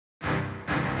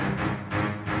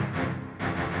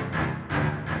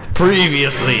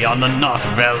Previously on the Not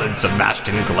Bell and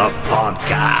Sebastian Club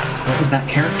podcast. What was that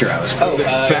character I was playing?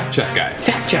 Fact check guy.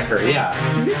 Fact checker,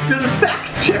 yeah. Mr. Fact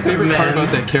Checker, My favorite man. part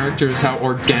about that character is how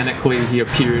organically he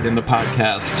appeared in the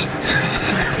podcast.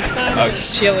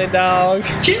 Chili dog.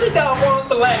 Chili Dog wants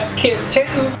a last kiss too.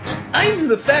 I'm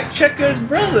the fact checker's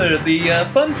brother, the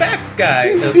fun facts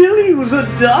guy. Billy was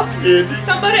adopted.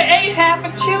 Somebody ate half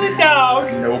a chili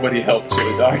dog. Nobody helped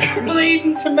Chili Dog.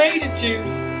 Bleeding tomato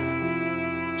juice.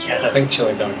 Yes, I think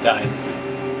Chili Dog died.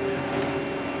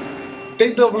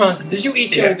 Big Bill Bronson, did you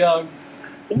eat chili Yeah. dog?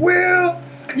 Well,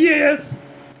 yes,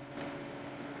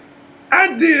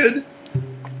 I did.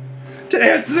 To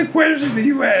answer the question that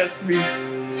you asked me.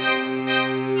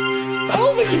 I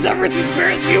don't think he's ever seen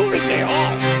Ferris Bueller's Day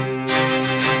Off.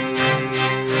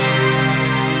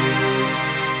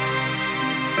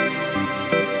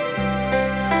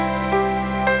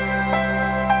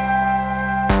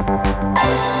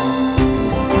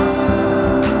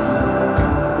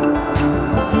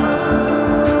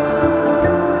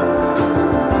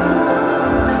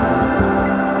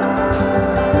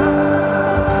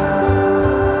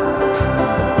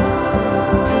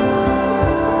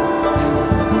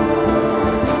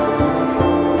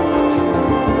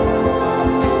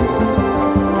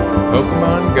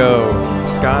 Pokemon Go.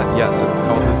 Scott, yes, it's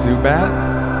called the Zubat.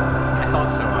 I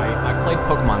thought so. I played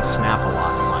Pokemon Snap a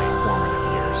lot in my formative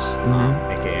years,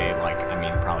 aka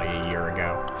probably a year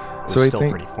ago. It was So I still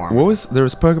think pretty formative. there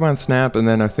was Pokemon Snap, and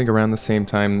then I think around the same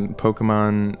time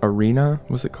Pokemon Arena,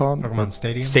 was it called? Pokemon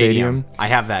Stadium? Stadium. I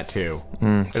have that too.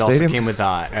 It also Stadium? came with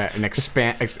an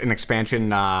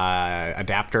expansion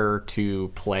adapter to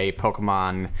play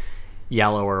Pokemon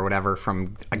Yellow or whatever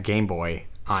from a Game Boy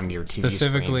on your TV screen.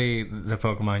 Specifically, the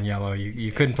Pokemon Yellow.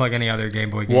 You couldn't plug any other Game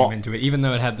Boy game Well- into it, even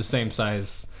though it had the same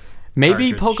size.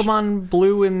 Maybe cartridge. Pokemon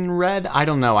Blue and Red. I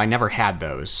don't know. I never had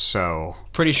those, so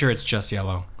Pretty sure it's just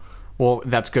Yellow. well,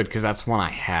 that's good because that's one I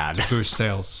had. Boost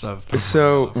sales of Pokemon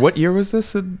So, Yellow. what year was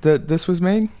this that this was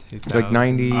made? Like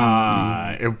 90?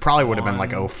 It probably would have been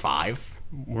like 05.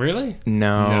 Really?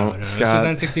 no, No, this was Scott.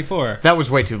 N64. That was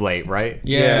way too late, right?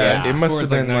 Yeah, it 64 must is have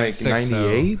been like 96, so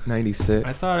 98, 96.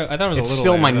 I thought it was a little It's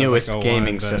still later, my but it was newest like 01,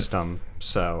 gaming but- system,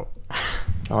 so...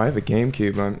 Oh, I have a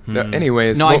GameCube.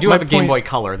 Anyways, No, I well, do my have a Game point- Boy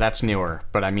Color. That's newer,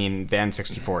 but I mean, the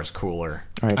N64 is cooler.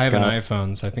 All right, I have Scott. an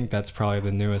iPhone, so I think that's probably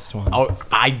the newest one. Oh,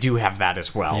 I do have that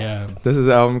as well. Yeah. This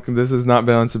is Not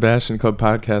Bell and Sebastian Club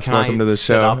podcast. Can Welcome I to the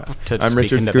sit show. up to I'm speak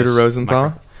Richard into Scooter this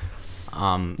Rosenthal.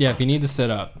 Yeah, if you need to sit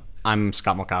up. I'm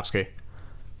Scott Malkowski.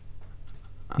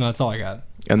 No, that's all I got.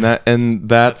 And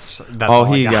that's That's all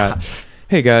all I he got. got.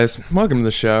 Hey guys, welcome to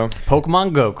the show,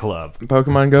 Pokemon Go Club.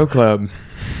 Pokemon Go Club.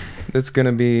 It's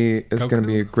gonna be a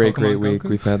great Pokemon week. Goku?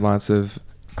 We've had lots of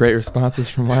great responses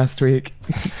from last week.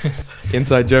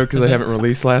 Inside joke because I haven't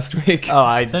released last week. Oh,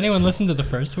 I Does anyone listen to the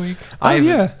first week? Oh,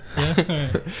 yeah. Yeah.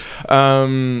 All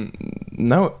right.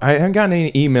 No, I haven't gotten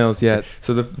any emails yet.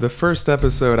 So the first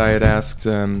episode I had asked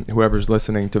whoever's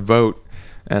listening to vote,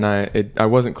 and I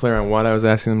wasn't clear on what I was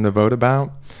asking them to vote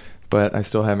about, but I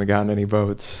still haven't gotten any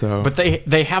votes. So, But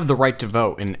they have the right to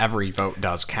vote, and every vote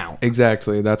does count.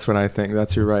 exactly, that's what I think.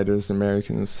 That's your right as an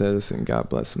American citizen. God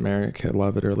bless America.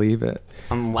 Love it or leave it.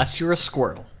 Unless you're a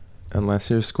Squirtle. Unless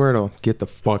you're a Squirtle, get the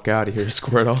fuck out of here,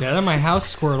 Squirtle. Get out of my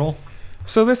house, Squirtle.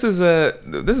 So this is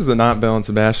the Not Bell and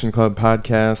Sebastian Club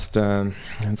podcast.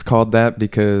 It's called that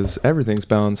because everything's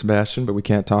Bell and Sebastian, but we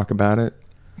can't talk about it.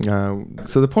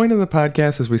 So the point of the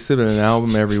podcast is we submit an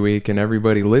album every week and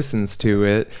everybody listens to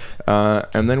it,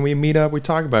 and then we meet up, we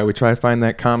talk about it, we try to find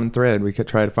that common thread, we could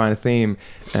try to find a theme,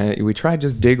 we try to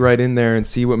just dig right in there and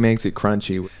see what makes it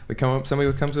crunchy.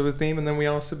 Somebody comes up with a theme and then we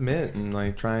all submit and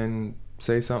like try and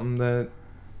say something that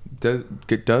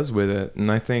does with it,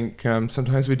 and I think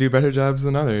sometimes we do better jobs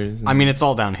than others. I mean, it's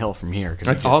all downhill from here. 'Cause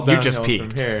It's all you downhill just from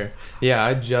peaked. here. Yeah,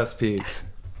 I just peaked.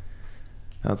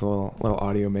 That's a little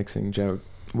audio mixing joke.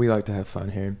 We like to have fun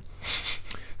here.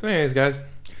 So anyways, guys,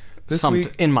 this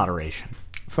week, In moderation.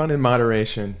 fun in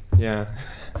moderation. Yeah.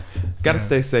 Gotta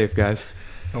stay safe, guys.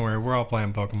 Don't worry, we're all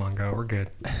playing Pokemon Go. We're good.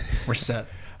 We're set.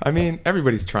 I mean,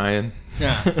 everybody's trying.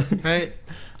 Yeah, right?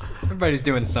 Everybody's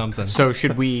doing something. So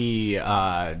should we...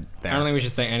 I don't think we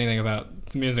should say anything about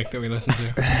music that we listen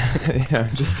to. Yeah,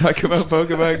 just talk about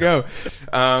Pokemon Go.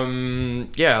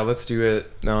 Yeah, let's do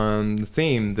it. The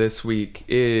theme this week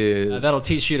is... That'll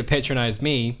teach you to patronize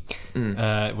me,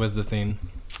 was the theme.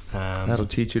 That'll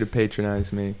teach you to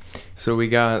patronize me. So we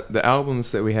got the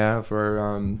albums that we have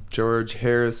are George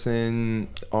Harrison,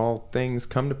 All Things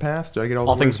Come to Pass. Did I get all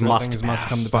All the Things words right? Must Things must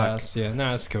come to Fuck. pass. Yeah,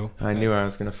 no, that's cool. I knew I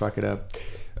was going to fuck it up.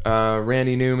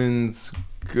 Randy Newman's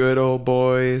Good old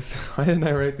boys. Why didn't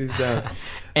I write these down?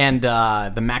 And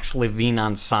the Max Levine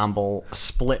Ensemble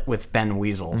split with Ben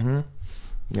Weasel.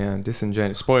 Yeah,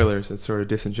 disingenuous. Spoilers. It's sort of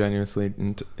disingenuously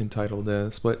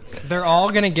entitled Split. They're all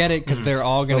gonna get it because they're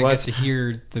all gonna Well, get to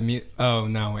hear the mute. Oh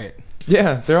no, wait.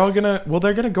 Yeah, they're all gonna. Well,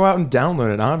 they're gonna go out and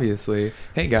download it. Obviously.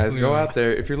 Hey guys, go Yeah. out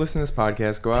there. If you're listening to this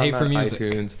podcast, go out Pay for on music.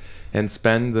 iTunes and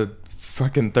spend the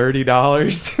fucking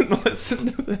 $30 to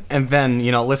listen to this. And then,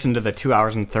 listen to the 2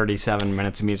 hours and 37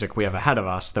 minutes of music we have ahead of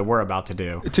us that we're about to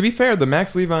do. To be fair, the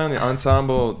Max Levine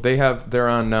Ensemble, they're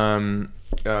on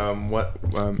Quote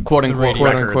unquote Quote, records,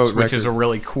 unquote which is a record.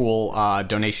 really cool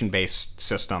donation-based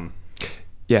system.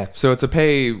 Yeah, so it's a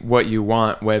pay what you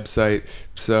want website.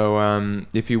 So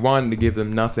if you wanted to give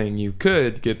them nothing, you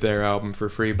could get their album for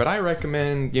free. But I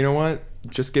recommend, you know what?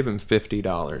 Just give them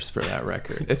 $50 for that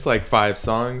record. It's like 5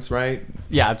 songs, right?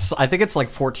 Yeah, I think it's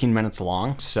like 14 minutes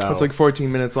long. So It's like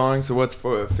 14 minutes long. So what's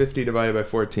 50 divided by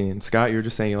 14? Scott, you were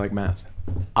just saying you like math.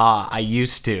 I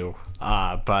used to,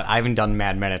 but I haven't done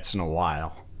Mad Minutes in a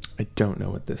while. I don't know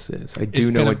what this is. I It's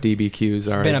do know been a- what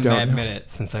DBQs are. It's been I a don't mad know. minute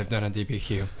since I've done a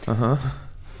DBQ.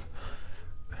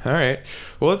 All right.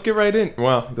 Well, let's get right in.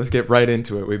 Well, let's get right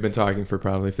into it. We've been talking for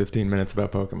probably 15 minutes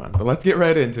about Pokemon, but let's get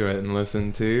right into it and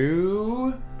listen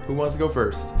to who wants to go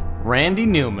first. Randy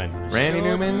Newman. Randy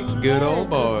Newman, Good Old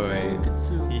Boy.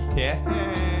 Yeah.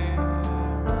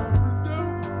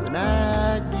 When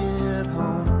I get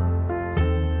home,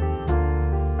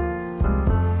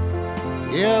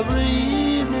 every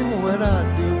evening what I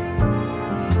do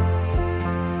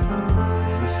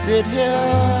is to sit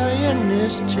here in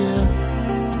this chair,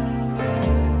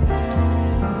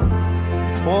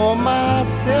 pour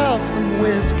myself some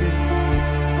whiskey,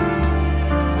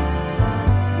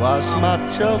 wash my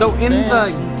trouble. So in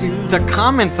the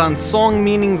comments on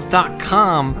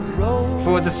songmeanings.com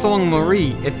for the song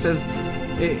Marie, it says,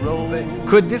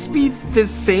 could this be the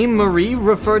same Marie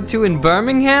referred to in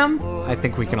Birmingham? I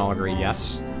think we can all agree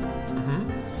yes.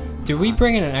 Do we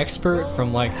bring in an expert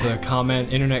from like the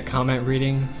internet comment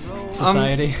reading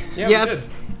society?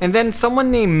 Yes. And then someone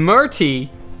named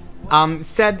Murty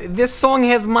said, this song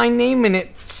has my name in it,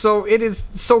 so it is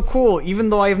so cool, even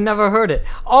though I have never heard it.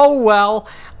 Oh, well,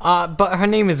 but her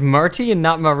name is Murty and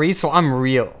not Marie, so I'm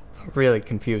really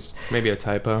confused. Maybe a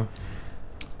typo.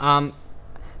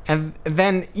 And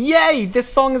then, yay, this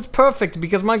song is perfect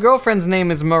because my girlfriend's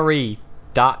name is Marie. ...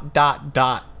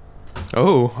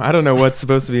 Oh, I don't know what's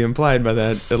supposed to be implied by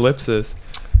that ellipsis.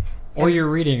 Or your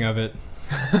reading of it.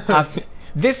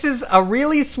 This is a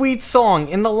really sweet song.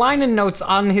 In the liner notes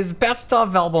on his best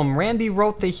of album, Randy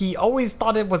wrote that he always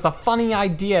thought it was a funny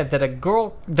idea that a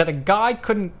guy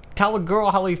couldn't tell a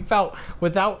girl how he felt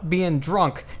without being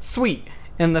drunk. Sweet,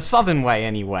 in the southern way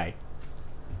anyway.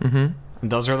 And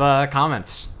those are the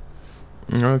comments.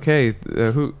 Okay,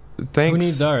 thanks. Who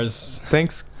needs ours?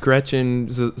 Thanks, Gretchen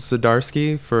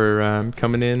Zadarsky, for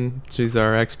coming in. She's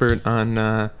our expert on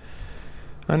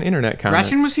internet comments.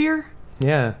 Gretchen was here?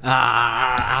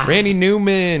 Yeah. Randy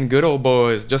Newman, Good Old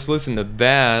Boys. Just listen to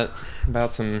that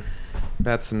about some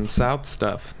South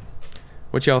stuff.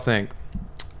 What y'all think?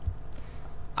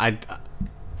 I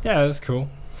Yeah, that's cool.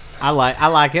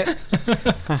 like it.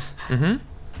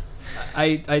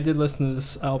 I did listen to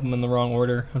this album in the wrong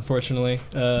order, unfortunately,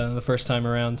 the first time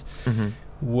around.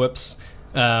 Whoops.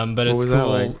 But it's was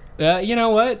that cool. You know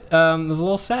what? It was a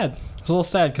little sad. It was a little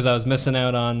sad because I was missing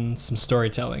out on some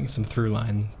storytelling, some through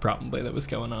line probably that was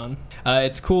going on.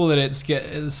 It's cool that it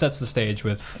sets the stage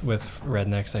with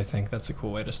Rednecks. I think that's a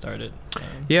cool way to start it.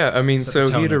 Yeah, I mean, Set so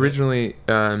the tone he had of it. originally,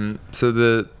 so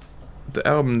the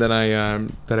album that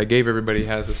I gave everybody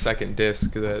has a second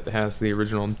disc that has the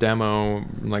original demo,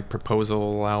 like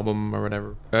proposal album or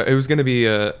whatever. It was going to be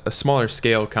a smaller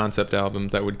scale concept album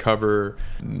that would cover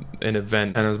an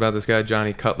event, and it was about this guy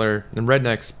Johnny Cutler. And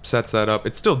Rednecks sets that up.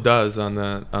 It still does on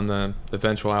the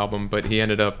eventual album, but he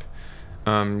ended up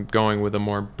going with a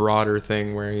more broader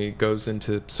thing where he goes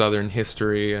into Southern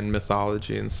history and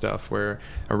mythology and stuff, where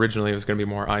originally it was going to be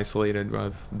more isolated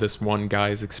of this one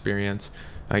guy's experience.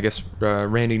 I guess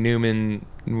Randy Newman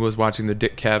was watching the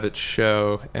Dick Cavett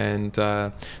show, and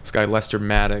this guy Lester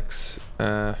Maddox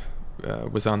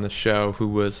was on the show, who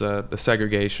was a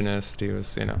segregationist. He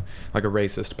was, like a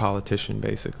racist politician,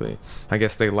 basically. I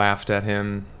guess they laughed at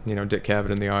him, Dick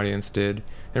Cavett and the audience did.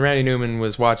 And Randy Newman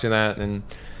was watching that, and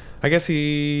I guess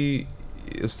he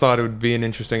thought it would be an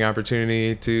interesting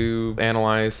opportunity to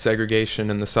analyze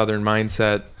segregation and the Southern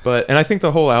mindset. And I think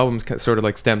the whole album sort of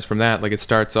like stems from that. Like, it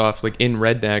starts off like in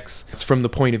Rednecks. It's from the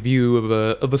point of view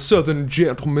of a Southern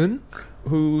gentleman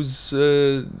who's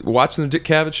watching the Dick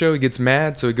Cavett show. He gets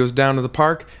mad, so he goes down to the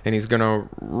park and he's gonna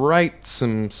write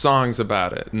some songs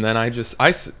about it. And then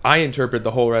I interpret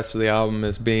the whole rest of the album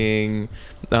as being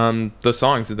the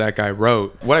songs that guy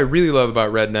wrote. What I really love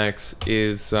about Rednecks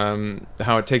is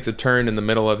how it takes a turn in the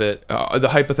middle of it. The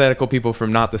hypothetical people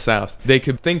from not the South, they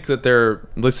could think that they're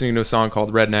listening to a song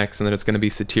called Rednecks and that it's going to be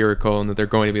satirical and that they're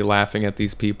going to be laughing at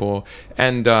these people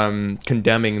and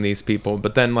condemning these people.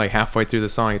 But then like halfway through the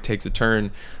song, it takes a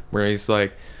turn where he's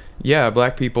like, yeah,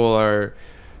 black people are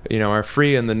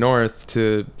free in the North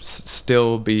to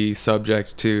still be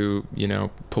subject to,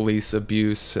 police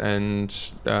abuse and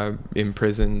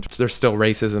imprisoned. There's still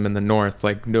racism in the North,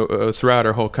 like throughout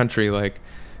our whole country. Like,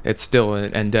 it's still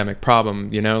an endemic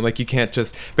problem, like you can't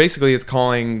just, basically it's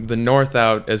calling the North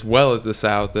out as well as the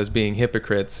South as being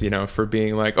hypocrites, for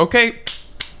being like, okay,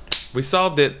 we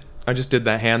solved it. I just did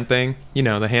that hand thing,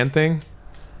 the hand thing.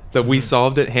 The we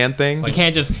solved it hand thing. You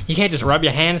can't just rub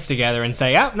your hands together and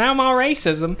say, "Oh, no more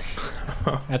racism."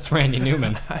 That's Randy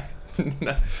Newman.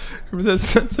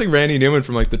 That's like Randy Newman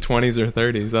from like the 20s or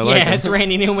 30s. I like him. It's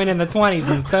Randy Newman in the 20s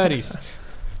and 30s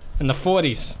and the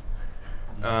 40s.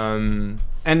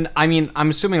 And I mean, I'm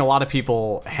assuming a lot of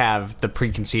people have the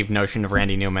preconceived notion of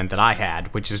Randy Newman that I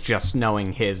had, which is just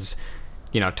knowing his,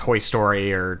 Toy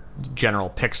Story or general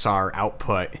Pixar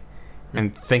output.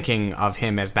 And thinking of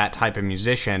him as that type of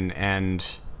musician, and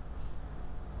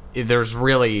there's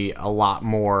really a lot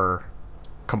more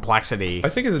complexity. I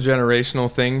think it's a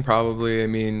generational thing, probably. I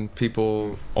mean,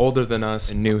 people older than us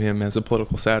knew him as a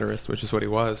political satirist, which is what he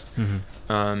was,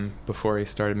 before he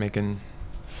started making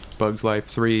Bugs Life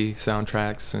 3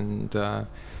 soundtracks and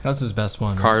that's his best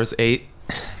one. Cars 8.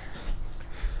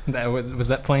 Was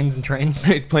that Planes and Trains?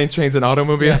 Planes, Trains, and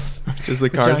Automobiles, yes. Which is the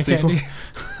Cars sequel.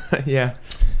 Yeah.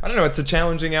 I don't know, it's a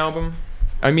challenging album.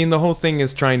 I mean, the whole thing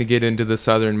is trying to get into the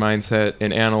Southern mindset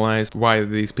and analyze why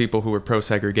these people who were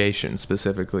pro-segregation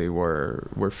specifically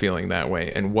were feeling that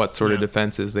way and what sort of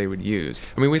defenses they would use.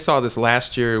 I mean, we saw this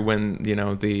last year when,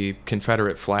 the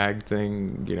Confederate flag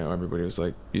thing, everybody was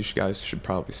like, you guys should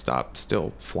probably stop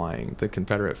still flying the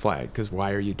Confederate flag because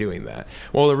why are you doing that?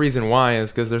 Well, the reason why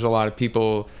is because there's a lot of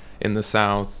people in the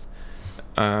South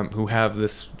who have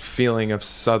this feeling of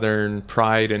Southern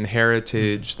pride and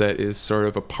heritage that is sort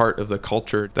of a part of the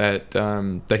culture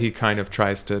that he kind of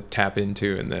tries to tap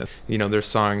into in this. There's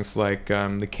songs like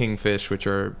the Kingfish, which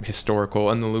are historical,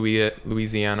 and the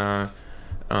Louisiana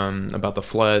about the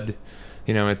flood.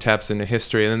 It taps into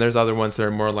history. And then there's other ones that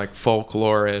are more like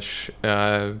folklore-ish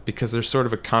because there's sort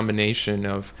of a combination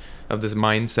of this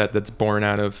mindset that's born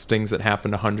out of things that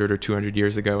happened 100 or 200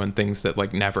 years ago and things that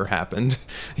like never happened,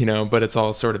 but it's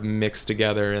all sort of mixed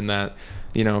together in that,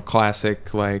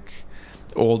 classic like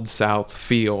old South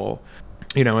feel.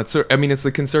 It's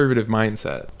the conservative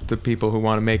mindset. The people who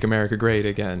want to make America great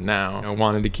again now,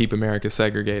 wanted to keep America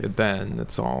segregated then.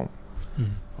 It's all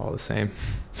the same,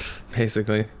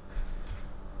 basically.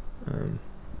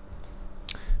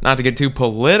 Not to get too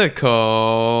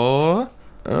political.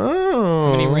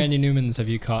 How many Randy Newmans have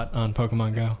you caught on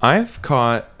Pokemon Go? I've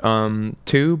caught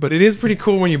 2, but it is pretty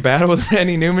cool when you battle with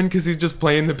Randy Newman because he's just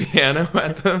playing the piano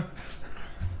at them.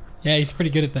 Yeah, he's pretty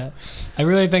good at that. I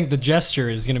really think the gesture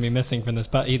is going to be missing from this.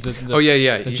 But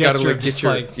yeah. You got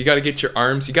to get your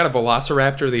arms. You got to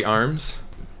Velociraptor the arms.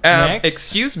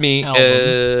 Excuse me.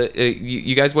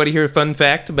 You guys want to hear a fun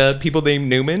fact about people named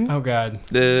Newman? Oh God.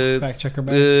 Fact checker.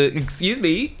 Excuse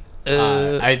me.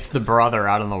 It's the brother.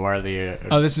 I don't know where the.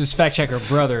 This is fact checker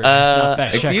brother. Not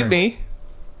fact checker. Excuse me.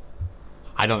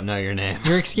 I don't know your name.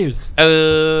 You're excused.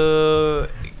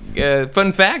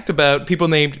 Fun fact about people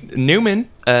named Newman.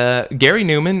 Gary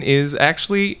Newman is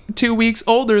actually 2 weeks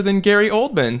older than Gary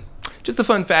Oldman. Just a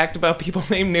fun fact about people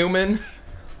named Newman.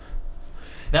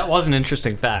 That was an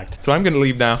interesting fact. So I'm going to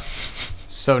leave now.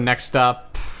 So next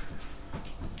up,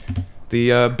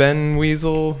 the Ben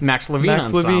Weasel Max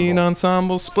Levine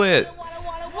ensemble split.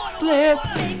 Split.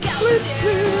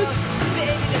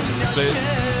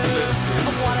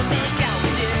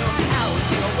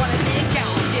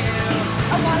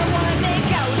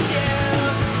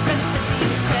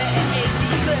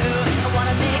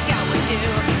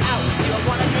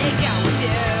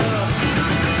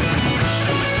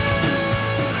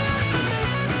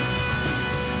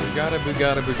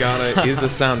 Bugata is a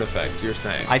sound effect, you're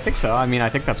saying? I think so. I mean, I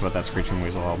think that's what that Screeching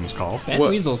Weasel album's called. Ben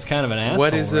Weasel's kind of an asshole.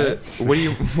 What is right? What do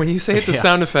you when you say it's a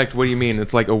sound effect? What do you mean?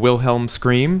 It's like a Wilhelm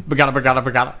scream,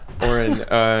 Bugata, or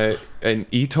an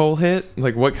Etoll hit?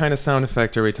 Like, what kind of sound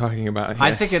effect are we talking about here?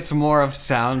 I think it's more of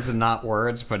sounds and not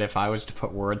words. But if I was to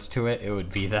put words to it, it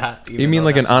would be that. You mean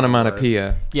like an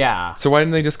onomatopoeia? Yeah. So why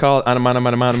didn't they just call it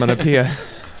onomatopoeia?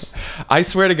 I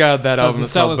swear to God, that album Doesn't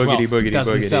is sell called as well. Boogity Boogity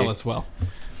Doesn't Boogity. sell as well.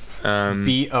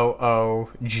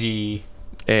 BOOGDA.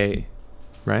 A,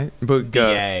 right?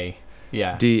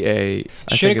 Yeah. DA.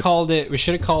 We should have called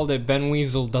it Ben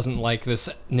Weasel doesn't like this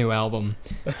new album.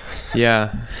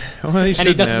 Yeah. Well, And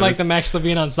he doesn't like the Max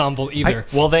Levine Ensemble either.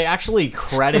 Well, they actually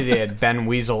credited Ben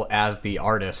Weasel as the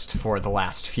artist for the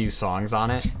last few songs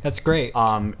on it. That's great.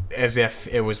 As if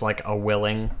it was like a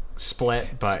willing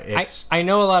split, but it's I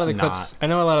know a lot of the not. clips. I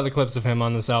know a lot of the clips of him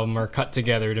on this album are cut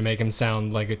together to make him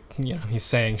sound like he's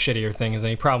saying shittier things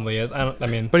than he probably is.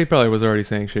 But he probably was already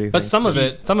saying shitty But things. some of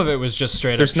it was just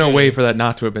straight There's up. no shitty. way for that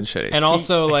not to have been shitty. And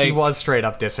also, he was straight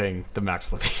up dissing the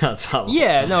Max Levine Ensemble.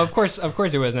 yeah, no, of course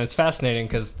he was, and it's fascinating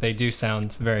because they do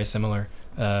sound very similar.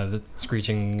 The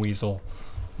Screeching Weasel,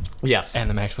 Yes. and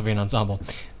the Max Levine Ensemble.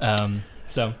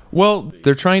 So Well,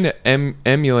 they're trying to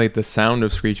emulate the sound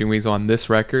of Screeching Weasel on this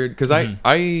record because I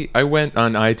went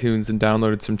on iTunes and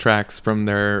downloaded some tracks from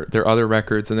their other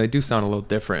records, and they do sound a little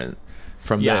different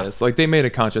from this. Like they made a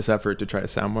conscious effort to try to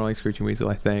sound more like Screeching Weasel,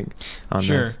 I think, on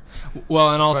sure. this. Well,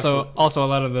 and also a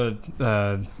lot of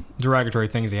the derogatory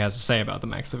things he has to say about the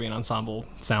Max Levine Ensemble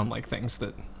sound like things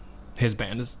that his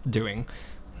band is doing.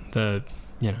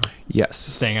 Yes.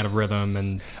 Staying out of rhythm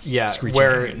and screeching.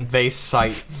 where and- they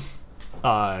cite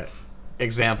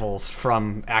examples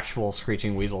from actual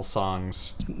Screeching Weasel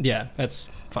songs. yeah,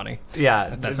 that's funny.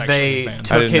 Yeah, That's actually his they band. I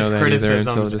took didn't his know that either until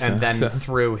criticisms just and now, then so.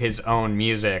 threw his own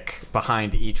music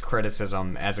behind each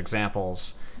criticism as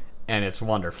examples, and it's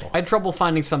wonderful. I had trouble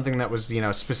finding something that was,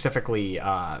 specifically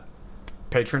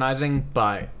patronizing,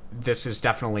 but this is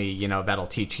definitely, that'll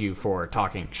teach you for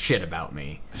talking shit about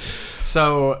me.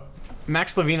 So,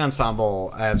 Max Levine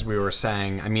Ensemble, as we were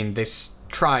saying, I mean, they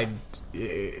tried,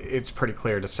 it's pretty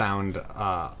clear to sound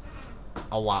a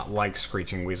lot like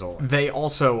Screeching Weasel. They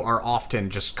also are often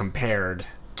just compared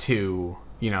to,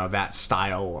 that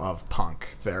style of punk.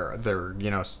 They're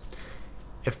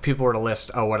if people were to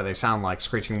list, what do they sound like,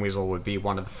 Screeching Weasel would be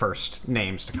one of the first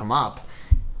names to come up.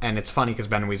 And it's funny because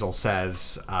Ben Weasel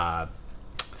says, my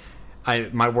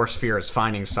worst fear is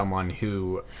finding someone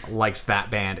who likes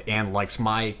that band and likes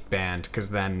my band,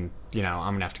 because then, I'm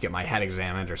going to have to get my head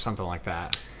examined or something like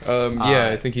that.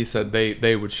 I think he said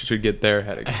they should get their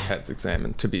heads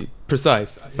examined, to be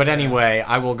precise. But anyway,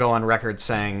 I will go on record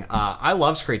saying I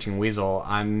love Screeching Weasel.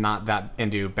 I'm not that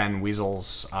into Ben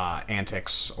Weasel's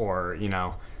antics or,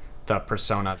 the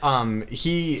persona.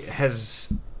 He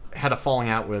has had a falling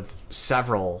out with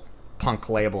several punk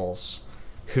labels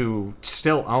who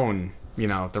still own,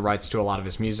 the rights to a lot of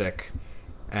his music.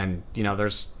 And,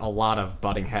 there's a lot of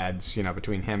butting heads,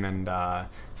 between him and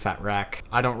Fat Wreck.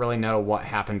 I don't really know what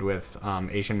happened with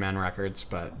Asian Men Records,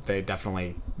 but they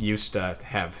definitely used to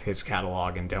have his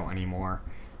catalog and don't anymore.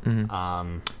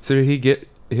 Mm-hmm. So did he get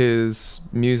his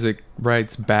music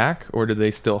rights back, or did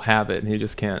they still have it and he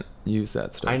just can't use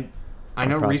that stuff? I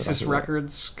know Recess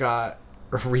Records got...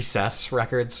 Recess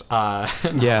Records.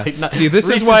 Yeah. Not, See, this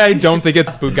is why I don't think it's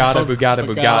Boogada, Boogada,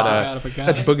 Boogada. Boogada.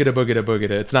 That's Boogada, Boogada,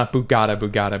 Boogada. It's not Boogada,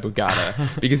 Boogada,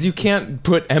 Boogada. Because you can't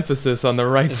put emphasis on the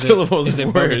right syllables is of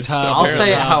it words. Bogota, I'll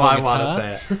say it how I Bogota? want to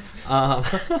say it.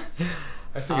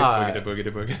 I think it's Boogada,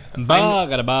 Boogada, Boogada.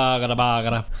 Bagada, bagada,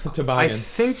 bagada. I Toboggan.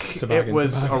 think Toboggan, it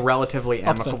was toboggan. a relatively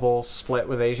Upset. amicable split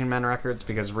with Asian Men Records,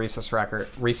 because Recess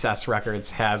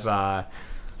Records has a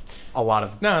lot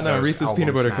of No, those Reese's albums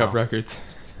Peanut Butter now. Cup Records.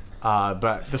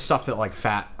 But the stuff that like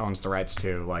Fat owns the rights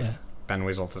to, like Yeah. Ben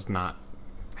Weasel does not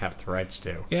have the rights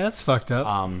to. Yeah, that's fucked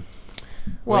up.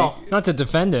 Well, Not to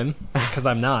defend him, because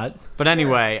I'm not. but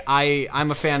anyway, I'm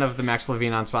a fan of the Max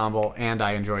Levine Ensemble, and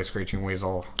I enjoy Screeching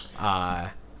Weasel.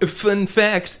 Fun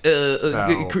fact,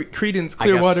 Creedence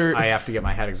Clearwater... I have to get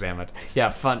my head examined.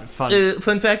 Yeah, fun.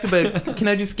 fun fact about... Can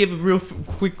I just give a real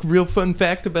fun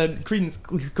fact about Creedence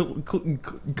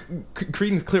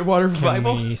Clearwater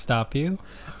Revival? Can we stop you?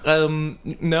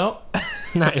 No.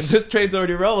 Nice. This train's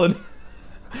already rolling.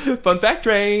 Fun fact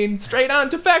train, straight on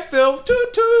to Factville.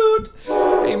 Toot toot.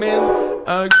 Hey man,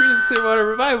 Creedence Clearwater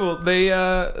Revival. They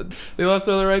lost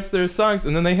all the rights to their songs,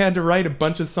 and then they had to write a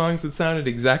bunch of songs that sounded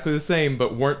exactly the same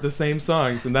but weren't the same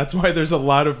songs, and that's why there's a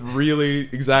lot of really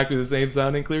exactly the same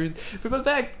sounding Clearance. Fun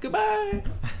fact. Goodbye.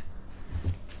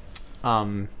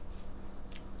 Oh,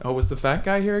 was the fat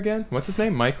guy here again? What's his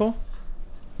name? Michael?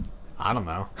 I don't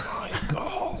know.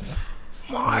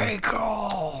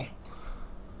 Michael!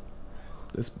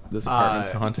 This apartment's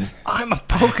haunted. I'm a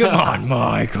Pokemon,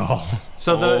 Michael.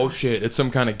 So Oh shit! It's some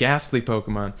kind of ghastly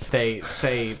Pokemon. they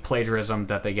say plagiarism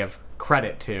that they give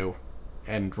credit to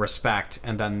and respect,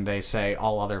 and then they say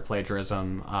all other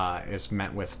plagiarism is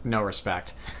met with no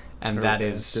respect, and that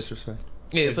is disrespect.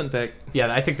 Yeah, fun fact.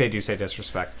 Yeah, I think they do say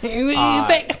disrespect.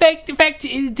 Fact,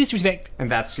 disrespect. And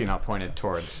that's, pointed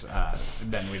towards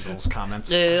Ben Weasel's comments.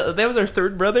 That was our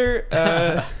third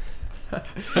brother.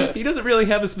 He doesn't really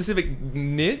have a specific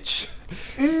niche.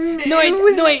 No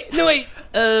wait.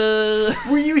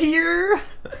 Were you here?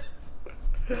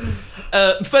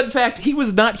 Fun fact, he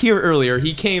was not here earlier.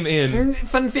 He came in.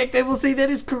 Fun fact, I will say that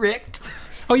is correct.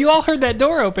 Oh, you all heard that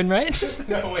door open, right?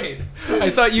 No, wait. I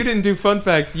thought you didn't do fun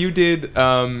facts. You did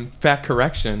fact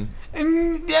correction.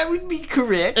 That would be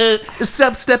correct.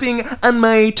 Stop stepping on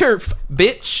my turf,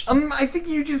 bitch. I think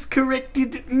you just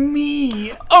corrected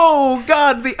me. Oh,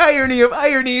 God, the irony of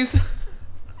ironies.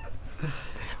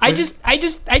 I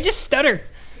just stutter.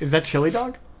 Is that Chili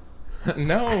Dog?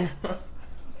 No.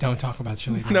 Don't talk about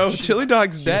Chili Dog. No, Chili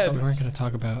Dog's We dead. weren't going to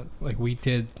talk about, we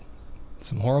did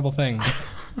some horrible things,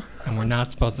 and we're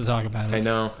not supposed to talk about it. I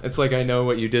know. It's like I know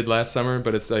what you did last summer,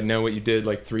 but it's I know what you did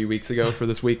like 3 weeks ago for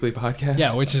this weekly podcast.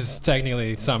 Yeah, which is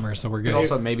technically summer, so we're You good. could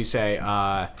also maybe say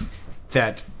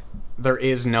that there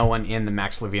is no one in the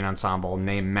Max Levine ensemble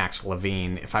named Max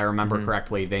Levine. If I remember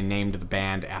correctly, they named the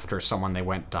band after someone they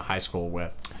went to high school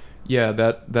with. Yeah,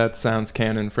 that sounds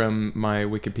canon from my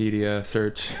Wikipedia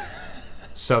search.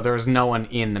 So there's no one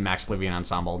in the Max Levine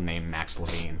ensemble named Max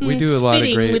Levine. We do a lot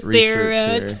of great research here.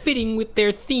 It's fitting with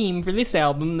their theme for this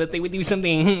album that they would do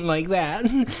something like that.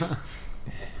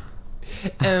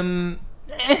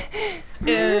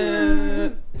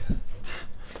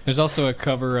 There's also a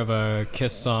cover of a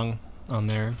Kiss song on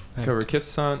there. Cover Kiss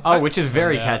song. Oh, which is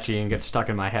very Yeah. catchy and gets stuck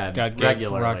in my head God gave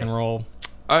regularly. rock and roll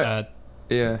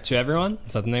Yeah. to everyone.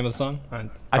 Is that the name of the song?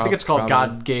 I think it's called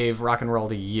Probably. God Gave Rock and Roll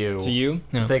to You. To you?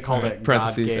 No. They called it God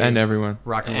Parentheses, Gave and everyone.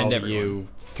 Rock and And Roll everyone. to You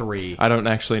 3. I don't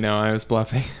actually know. I was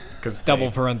bluffing. Because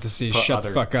Double parentheses. Shut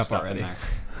the fuck up already.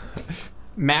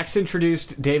 Max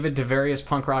introduced David to various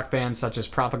punk rock bands such as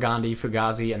Propagandhi,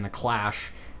 Fugazi, and The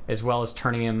Clash, as well as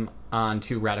turning him on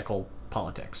to radical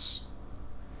politics.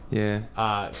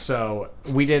 Yeah. So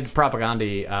we did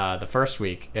Propagandhi the first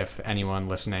week, if anyone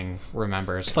listening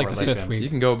remembers It's like or the fifth listened. week. You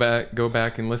can go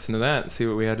back and listen to that and see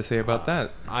what we had to say about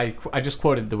that. I just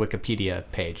quoted the Wikipedia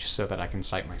page so that I can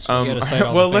cite my source. gotta cite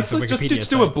all Well, the let's things that just Wikipedia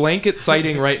do a cites. blanket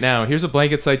citing right now. Here's a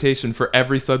blanket citation for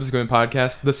every subsequent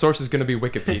podcast. The source is going to be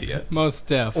Wikipedia. Most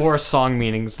def. Or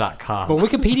songmeanings.com. But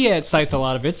Wikipedia it cites a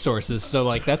lot of its sources,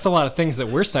 so that's a lot of things that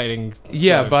we're citing.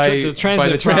 Yeah, sort of by the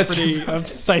transitive transfer property of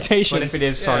citation. But if it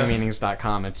is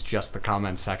songmeanings.com, it's just the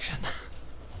comments section.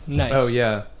 Nice. Oh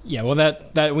yeah. Yeah. Well,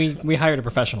 that we hired a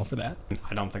professional for that.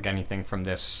 I don't think anything from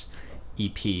this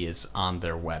EP is on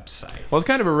their website. Well, it's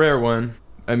kind of a rare one.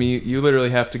 I mean, you literally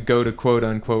have to go to quote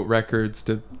unquote records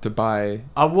to buy.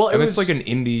 Well, I mean, it's like an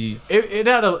indie. It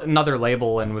had another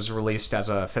label and was released as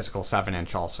a physical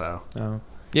 7-inch also. Oh.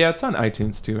 Yeah, it's on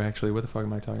iTunes too. Actually, what the fuck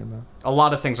am I talking about? A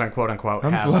lot of things on quote unquote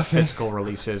I'm have bluffing. physical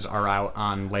releases are out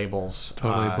on labels.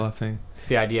 Totally bluffing.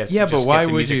 The idea is Yeah, to just but why get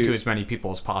the would music you- to as many people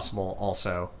as possible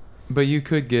also. But you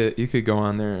could go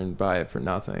on there and buy it for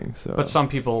nothing. So. But some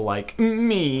people like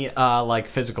me like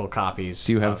physical copies.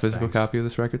 Do you have a of physical things. copy of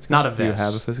this record, Scott? Not of Do you this.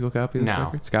 have a physical copy of this No.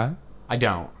 record, Scott? I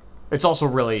don't. It's also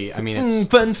really, I mean, it's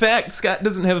Fun fact: Scott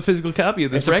doesn't have a physical copy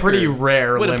of this it's a record. pretty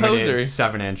rare What a limited poser.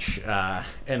 7-inch,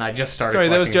 and I just started. Sorry,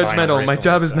 that was collecting vinyl judgmental. My recently,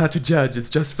 job is so- not to judge; it's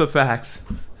just for facts.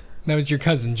 That was your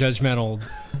cousin, judgmental.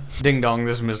 Ding dong,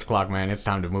 this is Mr. Clockman. It's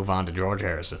time to move on to George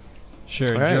Harrison.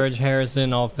 Sure, All right. George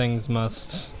Harrison. All things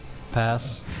must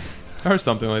pass. Or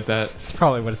something like that. That's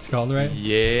probably what it's called, right?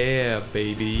 Yeah,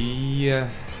 baby.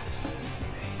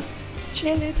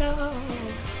 Chili dog.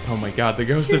 Oh my god, the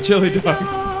ghost of Chili Dog.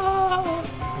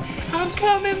 I'm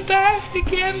coming back to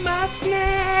get my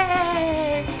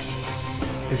snacks.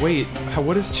 Wait,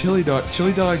 what is Chili Dog?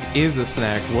 Chili Dog is a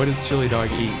snack. What does Chili Dog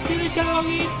eat? Chili dog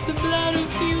eats the blood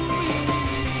of humans.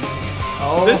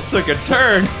 Oh, This took a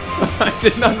turn. I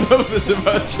did not know this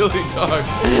about Chili Dog.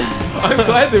 I'm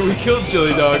glad that we killed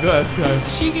Chili Dog last time.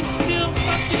 She can still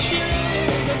fuck the shit out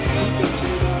of him. Doesn't he,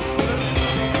 Chili dog?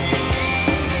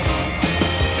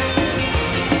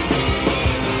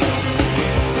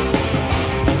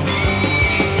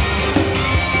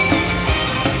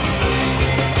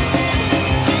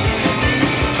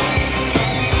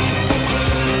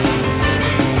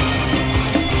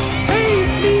 Hey,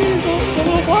 it's me, the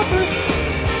little whopper.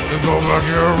 Go back to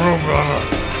your room, brother.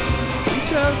 We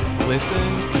just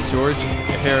listened to George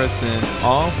Harrison.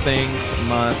 All things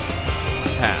must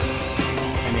pass.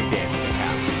 and it did. It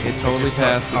passed. It totally just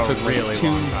passed. Took It a took like really 2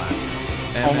 long time.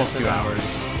 and Almost after 2 that-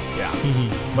 hours.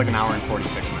 Yeah. It's like an hour and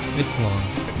 46 minutes. It's long.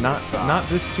 Not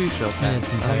this too shall And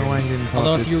pass. it's I don't know why I entirety. didn't call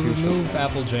Although it if this you too shall remove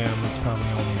Apple Jam, it's probably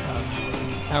only about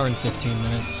Hour and 15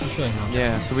 minutes. It's really not.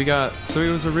 Yeah, so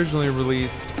it was originally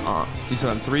released on, you said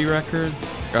on 3 records?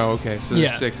 Oh, okay, so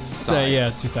there's 6 sides. So yeah,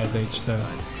 2 sides each. So,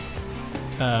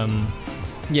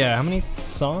 yeah, how many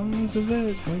songs is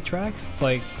it? How many tracks? It's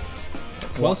like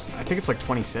close. I think it's like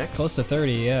 26. Close to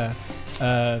 30. Yeah.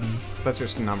 That's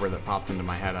just a number that popped into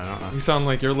my head. I don't know. You sound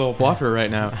like you're a little bluffer right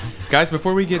now. Guys,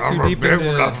 before we get too deep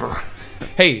into...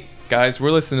 Hey, guys,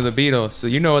 we're listening to the Beatles, so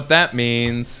you know what that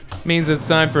means. It means it's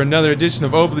time for another edition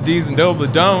of Obla Dees and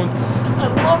Obla Don'ts. I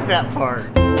love that part.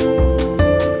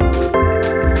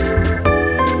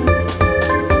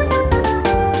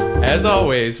 As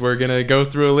always, we're going to go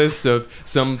through a list of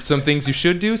some things you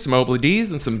should do, some Obla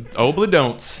Dees and some Obla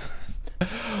Don'ts.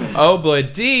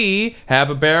 Obla D, have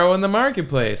a barrel in the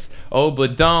marketplace.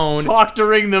 Obla Don't, Talk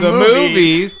during the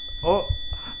movies.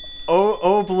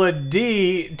 Obla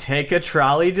D, take a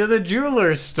trolley to the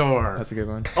jeweler's store. That's a good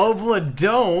one. Obla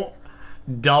Don't,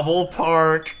 double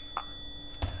park.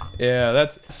 Yeah,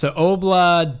 that's... So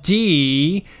Obla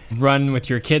D, run with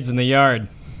your kids in the yard.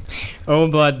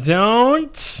 Obla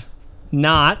Don't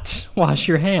not wash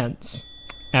your hands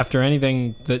after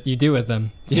anything that you do with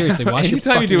them. Seriously, wash your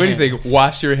Anytime you do fucking anything, hands.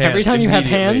 wash your hands. Every time you have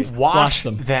immediately. hands, wash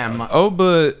them.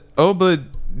 Obla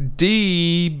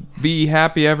D, be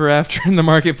happy ever after in the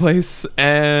marketplace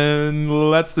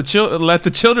and let the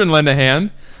children lend a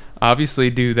hand. Obviously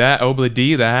do that. Obla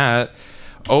D that.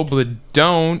 Obla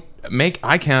Don't make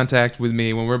eye contact with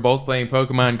me when we're both playing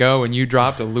Pokemon Go and you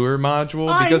dropped a lure module,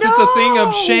 because it's a thing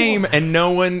of shame and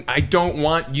I don't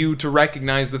want you to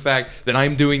recognize the fact that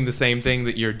I'm doing the same thing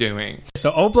that you're doing.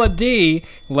 So Obla D,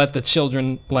 let the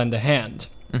children lend a hand.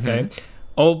 Okay.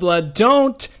 Obla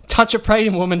Don't touch a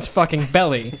pregnant woman's fucking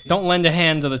belly. Don't lend a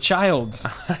hand to the child.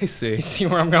 I see. You see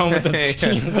where I'm going with this?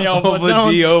 Can you say Obla Obla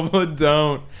Don't? D, Obla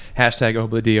Don't. Hashtag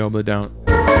Obla D, Obla Don't.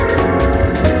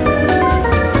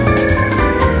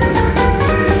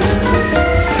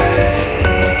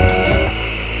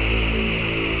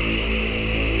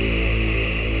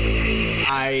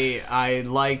 I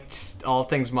liked All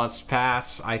Things Must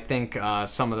Pass. I think a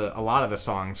lot of the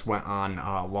songs went on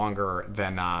longer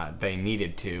than they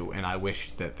needed to, and I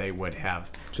wish that they would have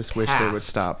Just wish they would passed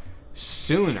stop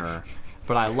sooner.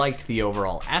 But I liked the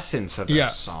overall essence of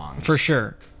those songs. For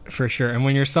sure. And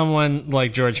when you're someone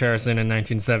like George Harrison in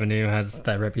 1970 who has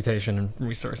that reputation and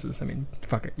resources, I mean,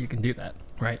 fuck it, you can do that,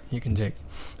 right? You can take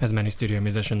as many studio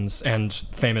musicians and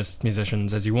famous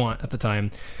musicians as you want at the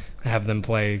time, have them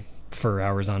play for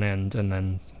hours on end, and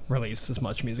then release as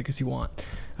much music as you want.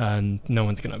 And no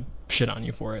one's gonna shit on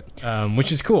you for it,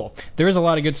 which is cool. There is a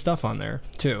lot of good stuff on there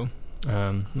too.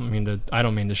 I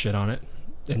don't mean to shit on it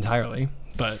entirely,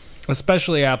 but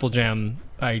especially Apple Jam,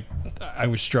 I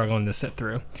was struggling to sit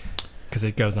through because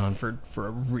it goes on for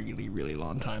a really, really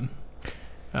long time.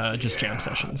 Just jam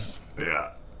sessions. Yeah.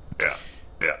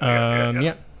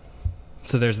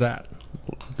 So there's that.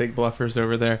 Big bluffers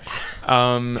over there.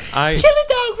 Chili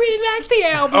Dog really liked the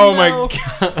album. Oh my though.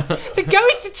 god. The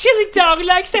ghost of Chili Dog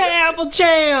likes that Apple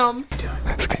Jam.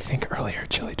 I think earlier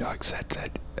Chili Dog said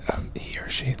that he or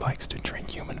she likes to drink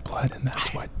human blood, and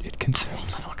that's what it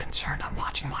consumes. I'm a little concerned. I'm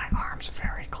watching my arms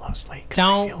very closely.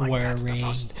 Don't I feel like that's the worry.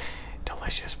 most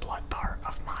delicious blood part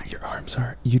of mine. Your arms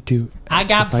are. You do. I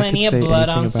got if plenty I could of say blood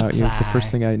anything on about you, the supply.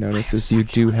 first thing I notice is you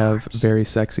do have very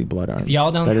sexy blood arms. If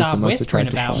y'all don't That is stop the most whispering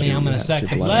attractive about part me, of I'm you, gonna yes, suck your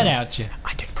the blood arms. out you.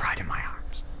 I take pride in my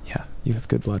arms. Yeah, you have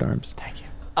good blood arms. Thank you.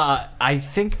 I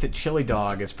think that Chili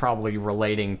Dog is probably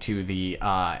relating to the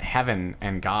heaven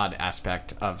and God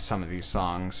aspect of some of these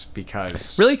songs,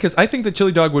 because Really? Because I think that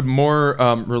Chili Dog would more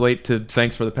relate to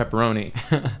Thanks for the Pepperoni.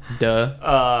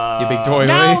 Duh. You big toy.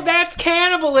 No, that's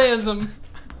cannibalism.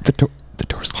 The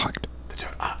door's locked.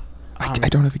 I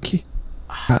don't have a key.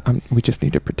 We just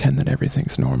need to pretend that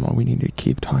everything's normal. We need to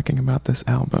keep talking about this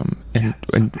album,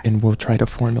 and we'll try to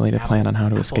formulate a plan on how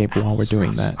to escape while we're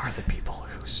doing that. Are the people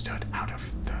who stood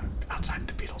outside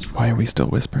the Beatles? Why are we still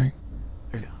whispering?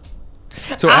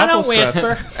 So I Apple don't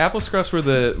whisper. Apple Scruffs were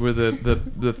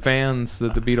the fans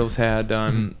that the Beatles had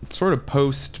sort of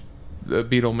post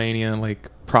Beatlemania, like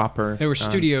proper. They were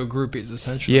studio groupies,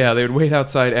 essentially. Yeah, they would wait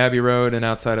outside Abbey Road and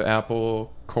outside of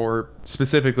Apple Corp,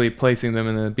 specifically placing them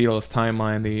in the Beatles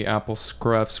timeline. The Apple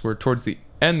Scruffs were towards the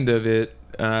end of it.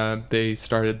 They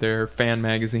started their fan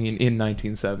magazine in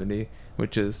 1970,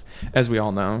 which is, as we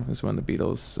all know, is when the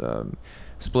Beatles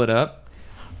split up.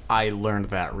 I learned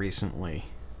that recently.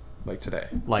 Like today.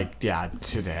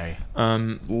 Today.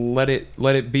 Let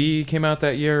It Be came out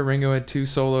that year. Ringo had 2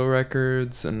 solo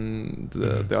records, and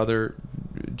the other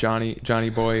Johnny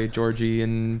Boy, Georgie,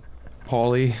 and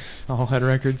Paulie all had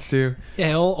records too.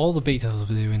 Yeah, all the Beatles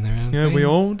were doing their own Yeah, thing. we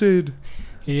all did.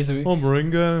 Yes, we- Oh,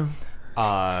 Ringo.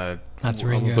 That's I'm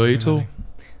Ringo. a Beatle. everybody.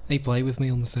 They play with me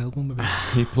on this album.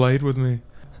 He played with me.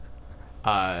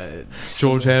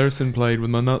 George Harrison played with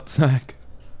my nutsack.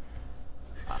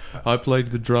 I played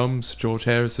the drums. George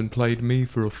Harrison played me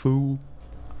for a fool.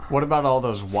 What about all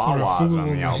those wah-wahs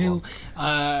on the album?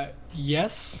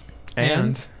 Yes.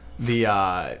 And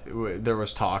There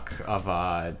was talk of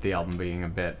the album being a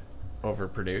bit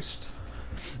overproduced.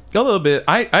 a little bit.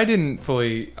 I didn't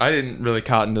really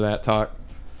cotton to that talk.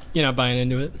 You're not buying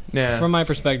into it? Yeah. From my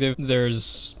perspective,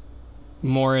 there's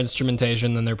more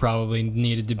instrumentation than there probably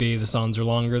needed to be. The songs are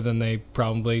longer than they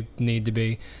probably need to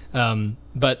be.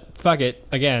 But fuck it.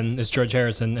 Again, it's George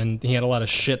Harrison, and he had a lot of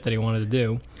shit that he wanted to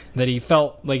do that he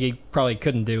felt like he probably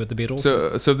couldn't do with the Beatles.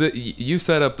 So you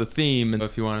set up the theme, and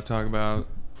if you want to talk about,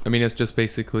 I mean, it's just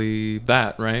basically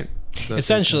that, right? That's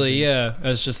essentially, yeah.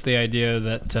 It's just the idea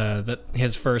that that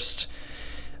his first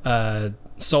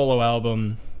solo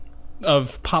album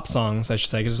of pop songs, I should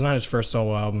say, because it's not his first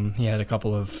solo album. He had a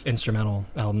couple of instrumental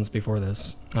albums before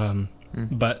this.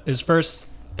 But his first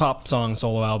pop song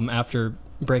solo album after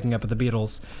breaking up with the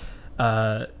Beatles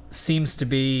seems to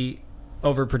be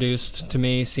overproduced to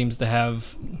me, seems to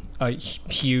have a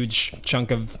huge chunk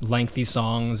of lengthy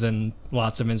songs and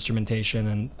lots of instrumentation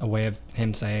and a way of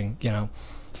him saying, you know,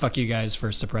 fuck you guys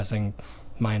for suppressing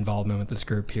my involvement with this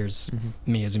group. Here's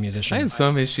me as a musician. I had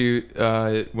some issue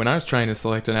when I was trying to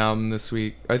select an album this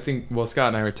week. I think, well, Scott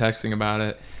and I were texting about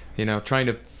it, you know, trying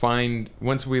to find,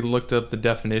 once we looked up the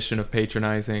definition of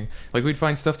patronizing, like we'd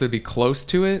find stuff that'd be close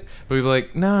to it, but we'd be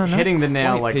like, no, not Hitting the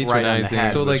nail, quite like, right on the patronizing.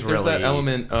 head So like was there's that really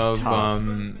element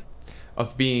tough.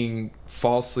 of being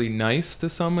falsely nice to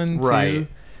someone too. Right.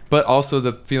 But also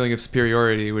the feeling of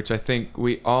superiority, which I think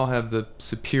we all have the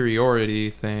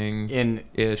superiority thing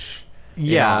ish.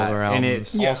 Yeah, in all of our and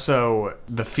albums. it's also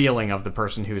the feeling of the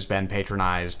person who's been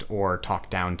patronized or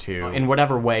talked down to. In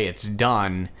whatever way it's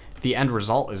done, the end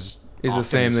result is the often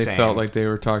same. They felt like they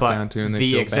were talked but down to, and they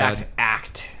the feel exact bad.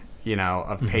 act, you know,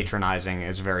 of patronizing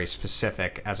is very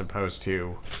specific, as opposed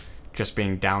to just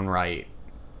being downright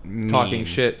Talking mean.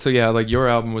 shit. So yeah, like your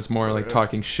album was more like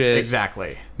talking shit.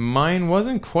 Exactly. Mine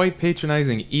wasn't quite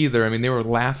patronizing either. I mean, they were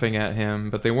laughing at him,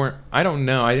 but they weren't. I don't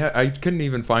know. I couldn't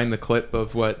even find the clip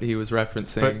of what he was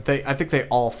referencing. But I think they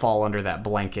all fall under that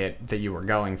blanket that you were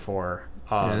going for.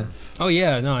 Of Oh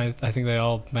yeah, no, I think they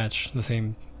all match the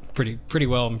theme pretty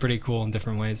well and pretty cool in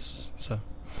different ways. So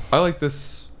I like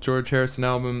this George Harrison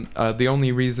album. The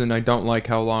only reason I don't like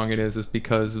how long it is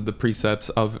because of the precepts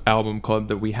of Album Club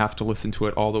that we have to listen to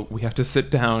it we have to sit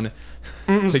down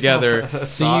together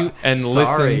and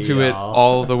listen to it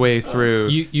all the way through.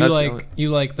 you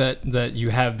like that you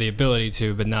have the ability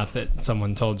to, but not that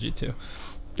someone told you to.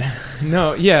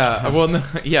 No, yeah, well, no,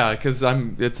 yeah, because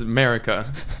it's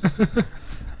America.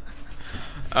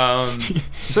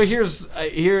 So here's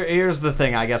the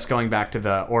thing, I guess, going back to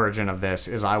the origin of this,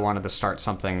 is I wanted to start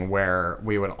something where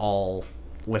we would all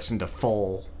listen to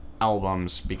full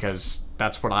albums, because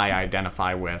that's what I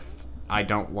identify with. I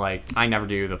never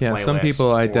do the playlist. Yeah, some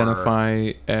people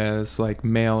identify as like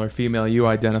male or female. You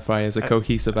identify as a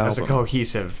cohesive album. As a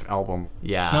cohesive album,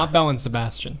 yeah. Not Belle and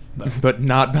Sebastian, but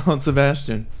not Belle and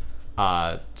Sebastian.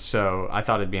 So I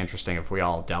thought it'd be interesting if we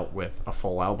all dealt with a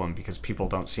full album, because people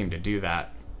don't seem to do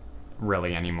that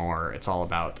really anymore. It's all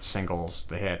about the singles,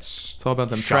 the hits. It's all about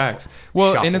them tracks.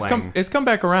 Well, shuffling. And it's come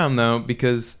back around though,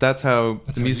 because that's how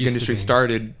the music industry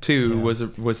started too. Yeah.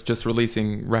 Was just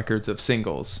releasing records of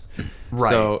singles.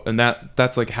 Right. So and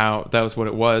that's like how that was what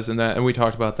it was, and we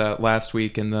talked about that last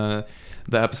week in the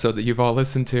episode that you've all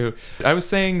listened to. I was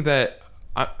saying that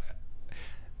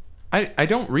I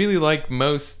don't really like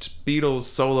most Beatles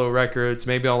solo records.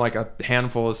 Maybe I'll like a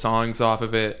handful of songs off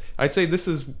of it. I'd say this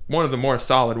is one of the more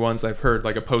solid ones I've heard,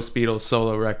 like a post-Beatles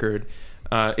solo record.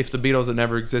 If the Beatles had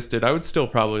never existed, I would still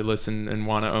probably listen and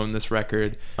want to own this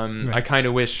record. Right. I kind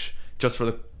of wish, just for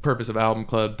the purpose of Album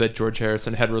Club, that George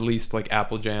Harrison had released like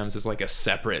Apple Jams as like a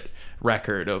separate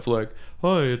record of like,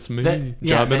 hi, it's me,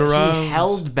 jamming around. He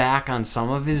held back on some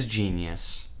of his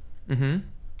genius. Mm-hmm.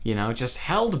 You know, just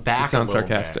held back. You sound a little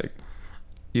sarcastic. bit.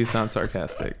 You sound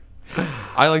sarcastic.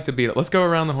 I like the Beatles. Let's go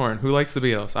around the horn. Who likes the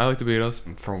Beatles? I like the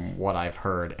Beatles. From what I've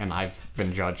heard, and I've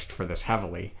been judged for this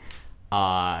heavily,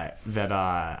 that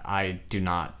I do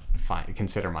not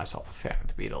consider myself a fan of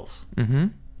the Beatles. Mm-hmm.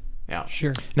 Yeah.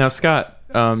 Sure. Now, Scott,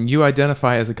 you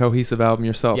identify as a cohesive album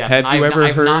yourself. Yes, Have you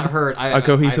ever heard a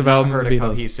cohesive album of of the a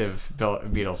Beatles? cohesive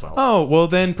Beatles album. Oh, well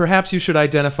then perhaps you should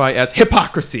identify as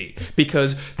hypocrisy,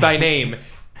 because thy name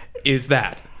is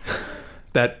that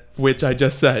which I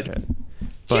just said.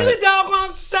 Chili dog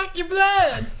wants to suck your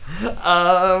blood.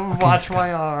 Watch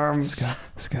my arms.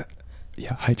 Scott,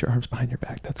 Yeah, hide your arms behind your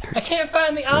back. That's good. I can't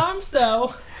find the arms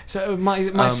though. So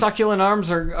my succulent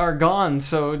arms are gone,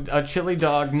 so a chili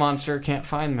dog monster can't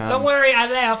find them. Don't worry, I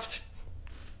left.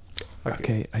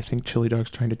 Okay, I think Chili Dog's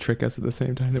trying to trick us at the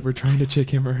same time that we're trying to trick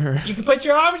him or her. You can put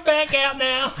your arms back out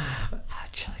now.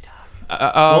 Chili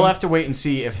dog. We'll have to wait and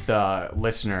see if the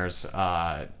listeners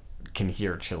can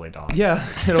hear Chili Dog. Yeah,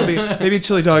 it'll be maybe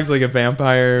Chili Dog's like a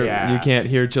vampire. Yeah. You can't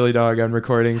hear Chili Dog on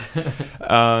recordings.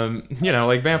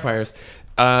 Like vampires.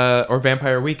 Or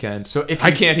Vampire Weekend. So if I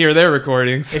you- can't hear their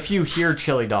recordings. If you hear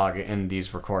Chili Dog in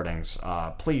these recordings,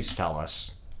 please tell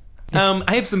us.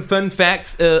 I have some fun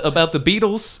facts about the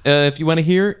Beatles. If you want to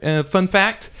hear fun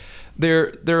fact,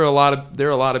 there are a lot of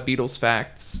Beatles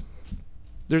facts.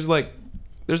 There's like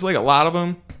a lot of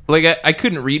them. Like I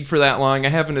couldn't read for that long. I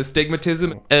have an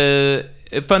astigmatism.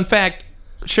 Fun fact: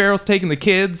 Cheryl's taking the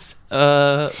kids,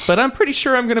 but I'm pretty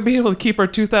sure I'm gonna be able to keep our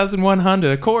 2001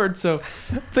 Honda Accord. So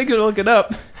I think I'll look it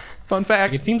up. Fun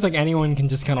fact. It seems like anyone can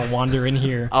just kind of wander in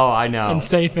here Oh, I know. and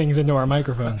say things into our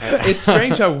microphones. It's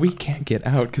strange how we can't get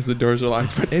out because the doors are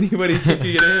locked, but anybody can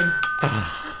get in.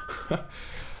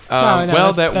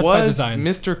 No, that that's by was design.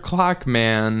 Mr.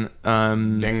 Clockman.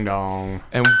 Ding dong.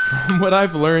 And from what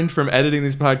I've learned from editing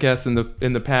these podcasts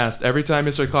in the past, every time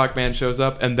Mr. Clockman shows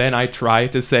up and then I try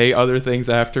to say other things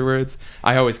afterwards,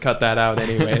 I always cut that out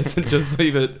anyways and just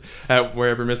leave it at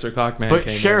wherever Mr. Clockman But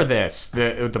came share in.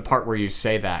 the part where you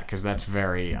say that, because that's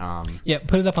very Yeah,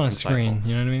 put it up on a screen.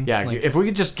 You know what I mean? yeah. Like, If we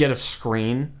could just get a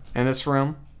screen in this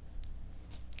room.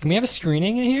 can we have a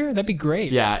screening in here? That'd be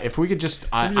great. Yeah, if we could just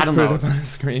I Just don't put know, it up on the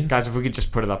screen. guys. If we could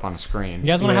just put it up on a screen. You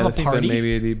guys want to Yeah, have I a think that party?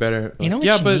 maybe it'd be better. You know what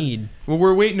yeah, you but need? well,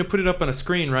 we're waiting to put it up on a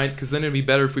screen, right? Because then it'd be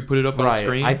better if we put it up on a Right.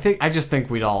 screen. I just think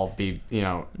we'd all be,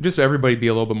 Just everybody be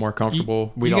a little bit more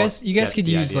comfortable. We'd You all guys get could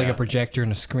the use like idea. a projector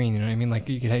and a screen. You know what I mean? Like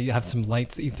you could have some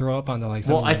lights that you throw up onto like.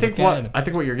 Well, something I to think look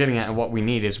at. what you're getting at and what we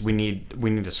need is we need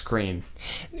a screen.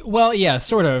 Well, yeah,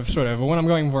 sort of. But what I'm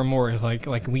going for more is like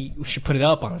we should put it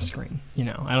up on a screen. You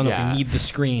know, I don't know Yeah. if we need the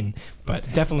screen, but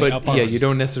definitely But up on. yeah, you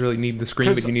don't necessarily need the screen,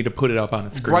 but 'Cause you need to put it up on a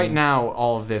screen. Right now,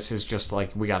 all of this is just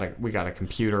like we got a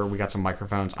computer, we got some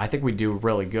microphones. I think we'd do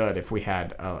really good if we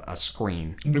had a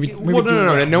screen.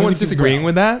 Well, no one's disagreeing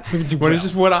with that. do What is well.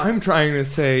 just what I'm trying to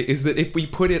say is that if we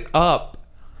put it up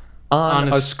on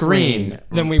a screen,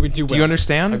 Then we would do. do you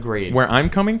understand Agreed. where I'm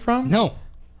coming from? No.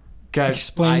 Guys,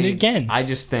 Explain it again. I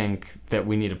just think that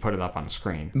we need to put it up on a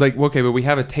screen. Like, okay, but we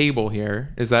have a table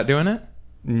here. Is that doing it?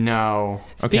 No.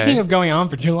 Speaking of going on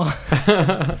for too long,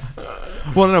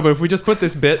 Well, no, but if we just put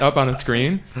this bit up on a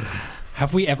screen,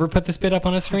 have we ever put this bit up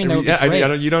on a screen? That would yeah, be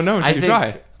great. you don't know until you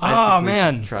try. Oh, we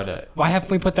man. should try to. Why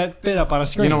haven't we put that bit up on a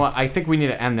screen? You know what? I think we need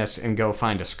to end this and go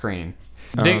find a screen.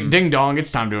 Ding dong! It's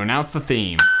time to announce the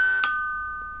theme.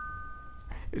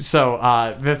 So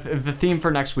the theme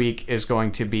for next week is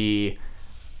going to be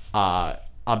a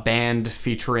band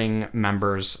featuring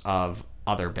members of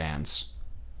other bands,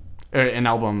 an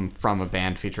album from a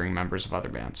band featuring members of other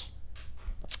bands.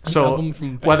 So album from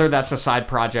a band. whether that's a side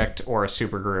project or a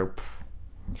supergroup,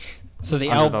 So the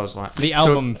under album, those lines. the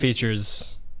album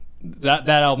features that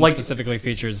album Like- specifically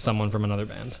features someone from another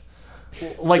band.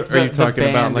 like Are you the talking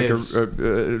about band like is,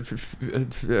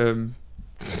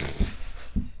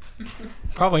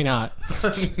 Probably not.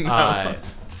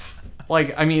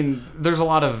 like I mean, there's a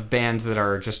lot of bands that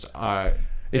are just.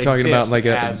 You're talking about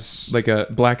exist like as,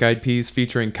 a Black Eyed Peas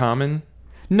featuring Common?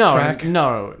 no, track?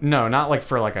 no, not like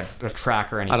for like a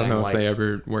track or anything. I don't know like, if they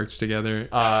ever worked together.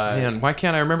 Man, why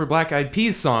can't I remember Black Eyed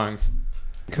Peas songs?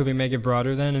 Could we make it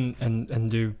broader then and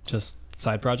do just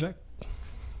side project?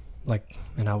 Like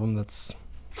an album that's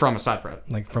from a side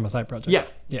project. like from a side project? Yeah,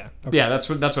 Yeah. Okay. yeah, that's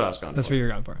what I was going. That's for. what you're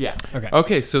going for. Yeah. Okay.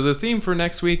 Okay, so the theme for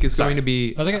next week is going to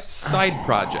be That's okay. Side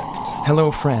Project.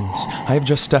 Hello, friends. I have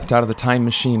just stepped out of the time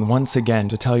machine once again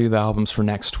to tell you the albums for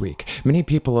next week. Many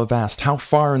people have asked how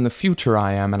far in the future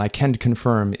I am, and I can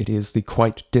confirm it is the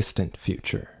quite distant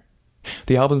future.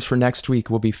 The albums for next week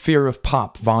will be Fear of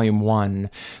Pop Volume 1,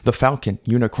 The Falcon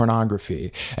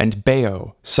Unicornography, and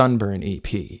Bayo Sunburn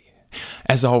EP.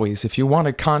 As always, if you want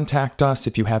to contact us,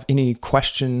 if you have any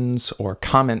questions or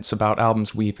comments about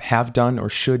albums we have done or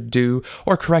should do,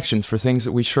 or corrections for things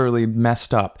that we surely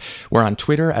messed up, we're on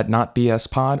Twitter at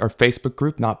NotBSPod, our Facebook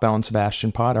group, Not Bell and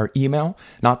Sebastian Pod, our email,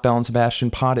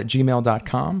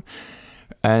 notbellandsebastianpod@gmail.com,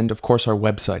 and of course our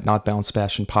website,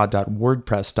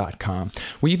 notbellandsebastianpod.wordpress.com.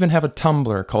 We even have a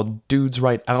Tumblr called Dudes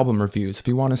Write Album Reviews if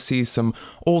you want to see some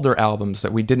older albums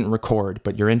that we didn't record,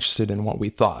 but you're interested in what we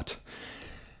thought.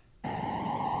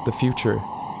 The future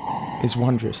is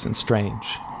wondrous and strange.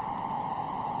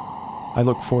 I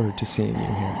look forward to seeing you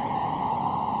here.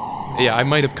 Yeah, I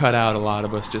might have cut out a lot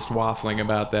of us just waffling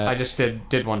about that. I just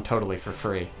did one totally for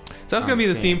free. So that's going to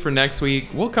be the theme for next week.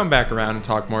 We'll come back around and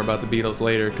talk more about the Beatles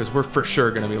later because we're for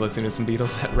sure going to be listening to some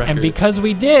Beatles records. And because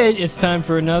we did, it's time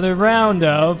for another round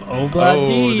of Obla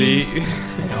D's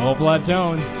and Obla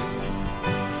Don'ts.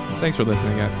 Thanks for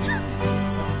listening, guys.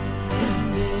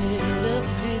 Isn't it a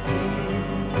pity?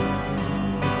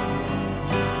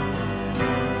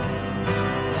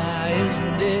 Now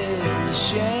isn't it a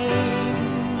shame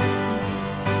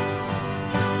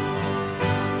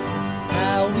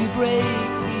how we break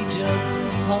each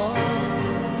other's hearts,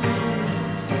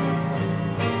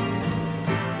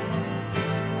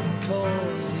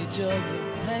 cause each other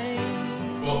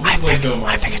pain? Well,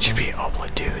 I think it should be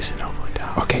Obla Do's and Obla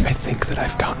Don'ts. Okay, I think that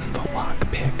I've gotten the lock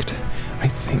picked. I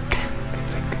think.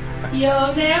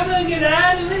 You'll never get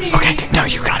out of here. Okay, no,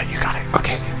 you got it.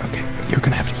 Okay. You're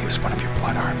gonna have to use one of your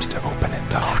blood arms to open it,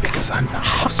 though, because I'm not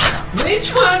close enough.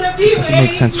 Which one of you? It doesn't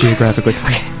make sense geographically.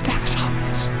 Okay, that was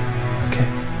ominous. Okay.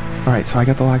 All right. So I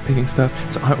got the lock picking stuff.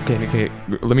 So okay.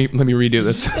 Let me redo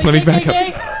this. Let me back up.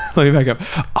 Let me back up.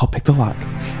 I'll pick the lock,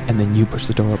 and then you push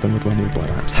the door open with one of your blood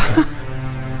arms. Okay?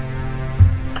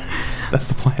 That's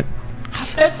the plan.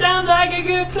 That sounds like a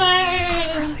good plan.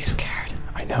 I'm really scared.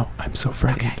 I know. I'm so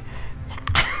frightened.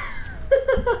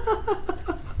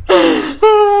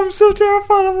 I'm so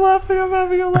terrified. I'm laughing. I'm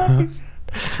having a laughing fit.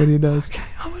 That's what he does.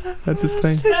 That's his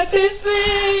thing. That's his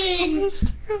thing.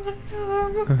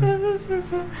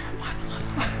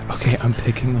 Okay, I'm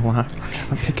picking the lock.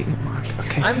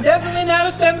 Okay. I'm definitely not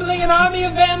assembling an army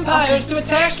of vampires to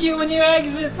attack you when you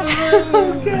exit the room.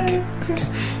 Okay. Here's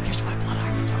my blood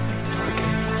arm. It's opening the door.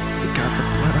 Okay. We got the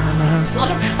blood arm.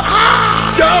 Blood arm.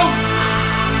 No!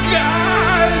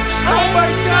 God! Oh my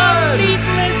God!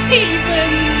 Meatless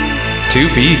heathen. To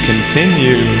be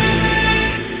continued.